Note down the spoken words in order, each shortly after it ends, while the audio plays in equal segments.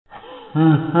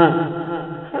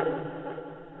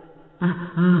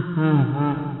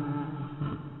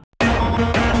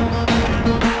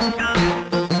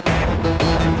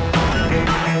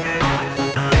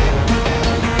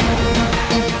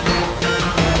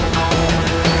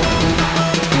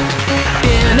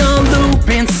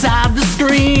Inside the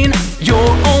screen, your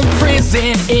own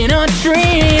prison in a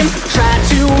dream. Try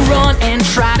to run and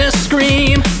try to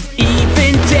scream,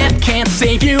 even death can't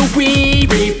save you. We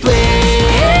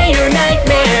replay your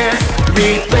nightmare.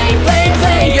 Replay,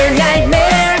 play your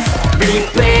nightmare.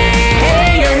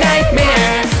 Replay your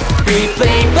nightmare.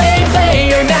 Replay, play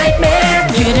your nightmare.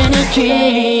 Get in a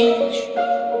cage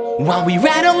while we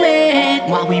rattle it,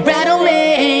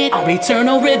 our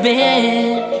eternal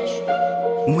revenge.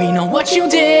 We know what you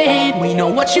did, we know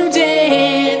what you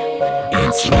did.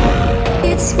 It's me,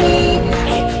 it's me,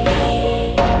 it's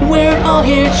me. We're all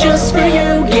here just for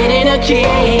you. Get in a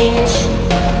cage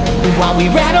while we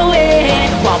rattle it,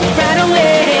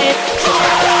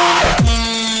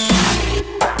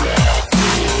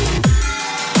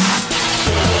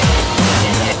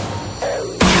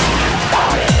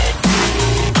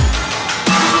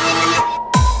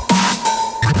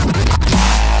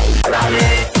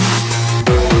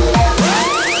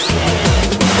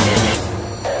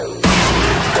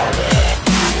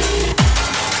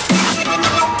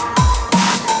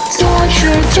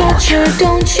 Torture,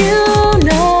 don't you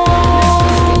know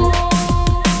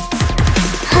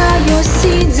how your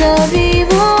seeds of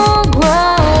evil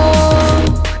grow?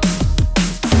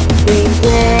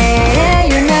 Replay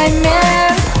your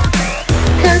nightmare,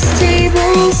 'cause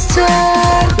tables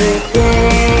turn.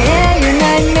 Replay your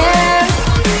nightmare,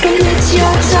 it's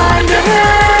your time to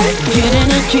hurt. Get in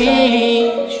a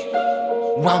cage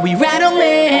while we rattle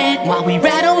it,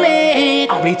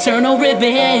 our eternal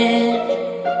revenge.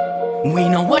 We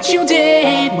know what you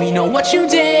did, we know what you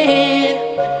did.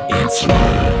 It's me,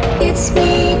 it's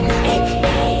me, it's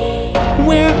me.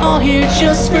 We're all here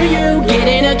just for you. Get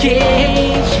in a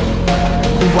cage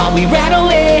while we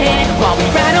rattle it,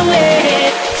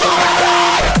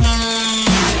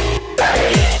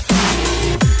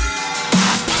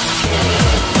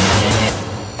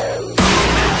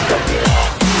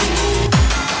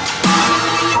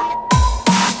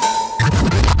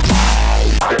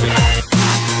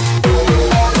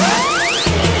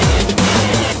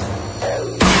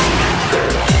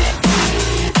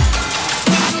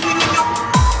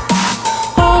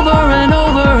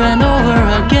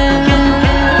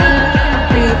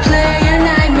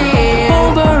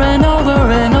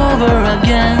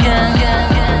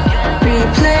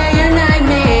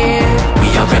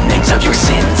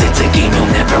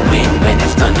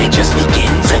 it just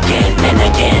begins again and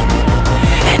again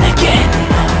and again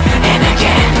and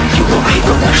again. You will pay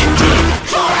for what you did.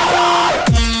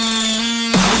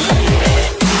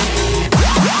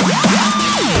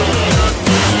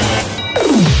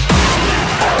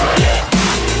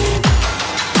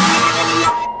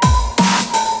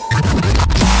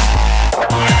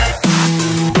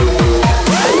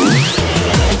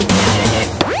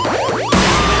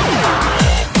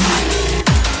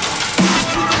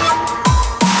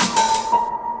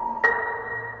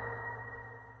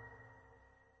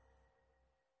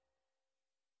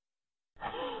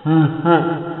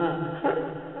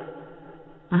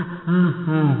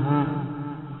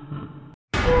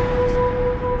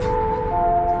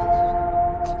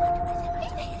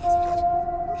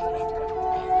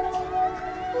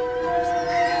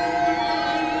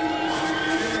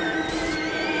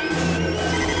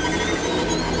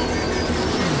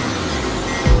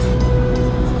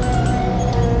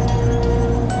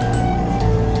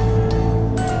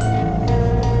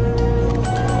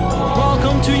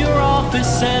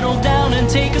 Settle down and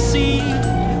take a seat.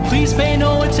 Please pay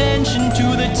no attention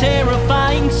to the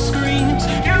terrifying screams.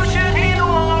 You should hear the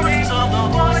warnings of the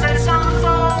voice that's on the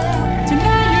phone.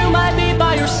 Tonight you might be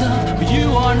by yourself, but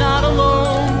you are not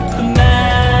alone. The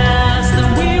masks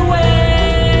that we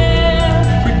wear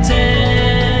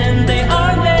pretend they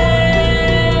are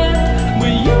there,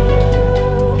 but you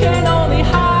can only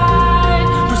hide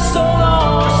for so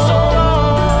long.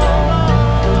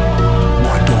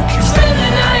 Why don't you spend the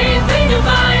night?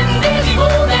 There's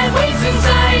evil that waits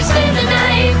inside. Spend the night.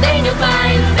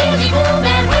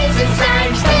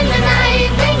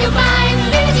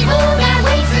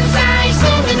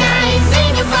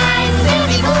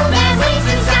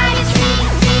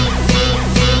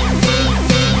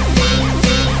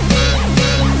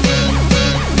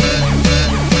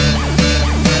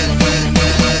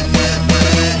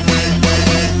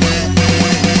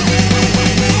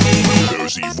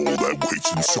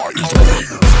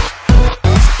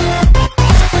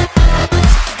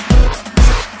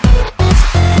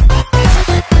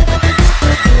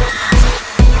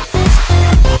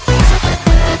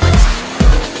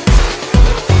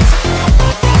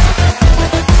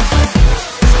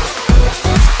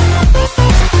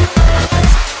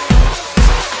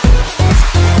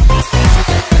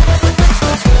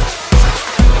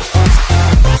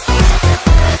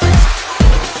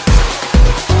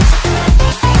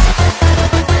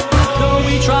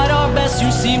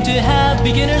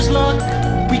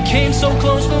 so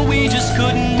close, but we just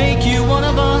couldn't make you one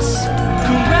of us.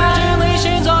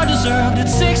 Congratulations are deserved. At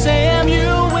 6 a.m. you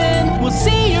win. We'll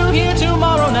see you here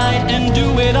tomorrow night and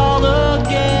do it all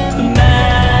again. The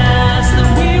masks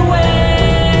that we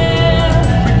wear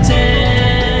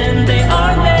pretend they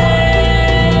are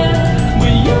there,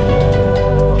 but you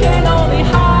can only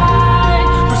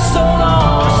hide for so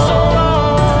long.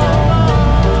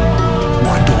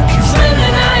 Why don't you Spend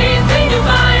the night, then you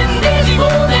find there's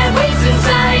evil that waits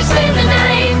inside. Spend the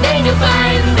night, then you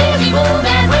find there's evil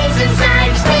that waits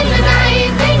inside. Spend the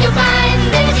night, then you find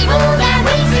there's evil that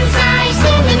waits inside.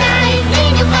 Spend the night,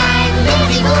 then you find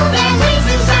there's evil that waits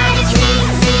inside. It's me.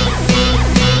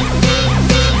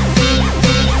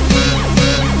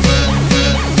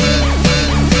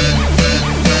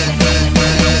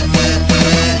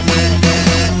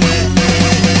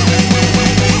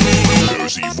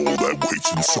 There's evil that waits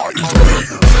inside of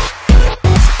me.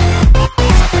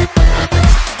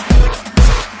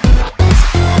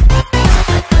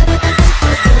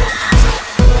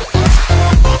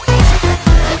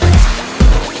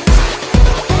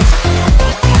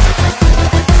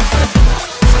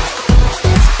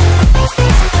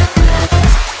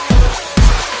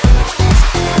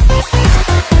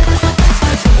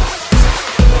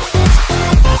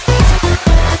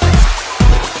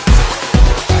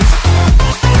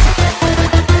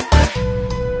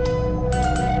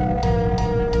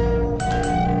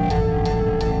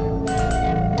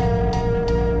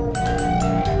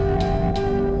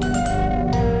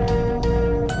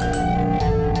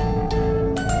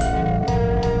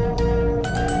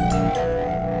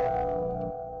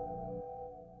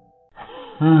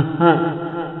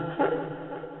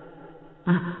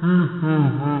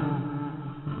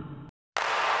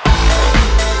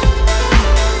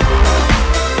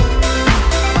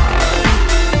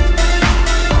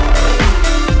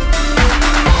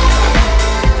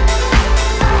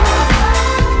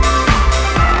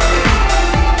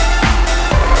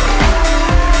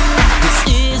 This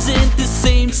isn't the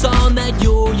same song that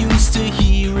you're used to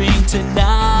hearing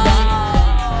tonight.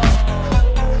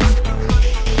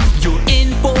 You're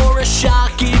in for a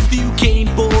shock if you came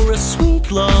for a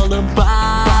sweet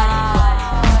lullaby.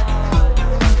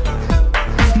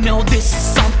 No, this is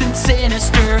something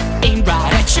sinister, aimed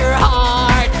right at your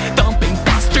heart. Thumping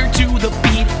faster to the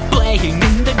beat, playing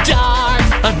in the dark.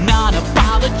 A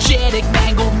non-apologetic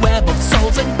mangled web of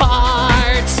souls and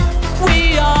parts.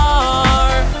 We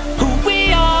are who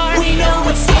we are. We know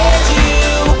what scares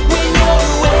you when you're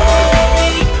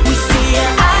away. We see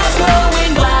your eyes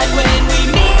glowing blind when we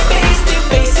meet face to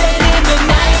face. And in the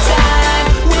nighttime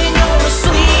when you're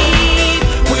asleep,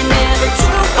 we're never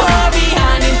too far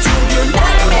behind. Into your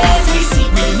nightmares we see.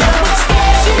 We know what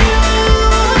scares you.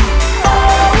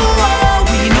 Oh,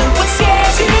 we know what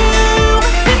scares you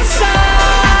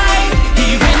inside.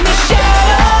 Here in the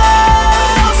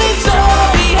shadows, it's all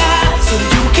we have. So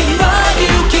you can run,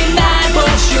 you can hide,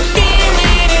 but your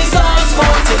feeling is ours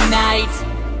for tonight.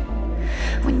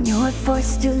 When you're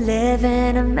forced to live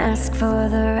in a mask for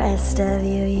the rest of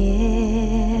your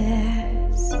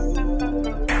years,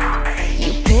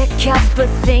 you pick up a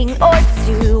thing or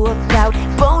two about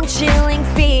bone-chilling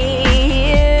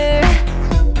fear,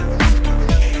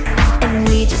 and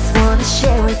we just wanna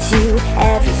share with you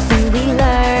everything we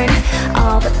learned.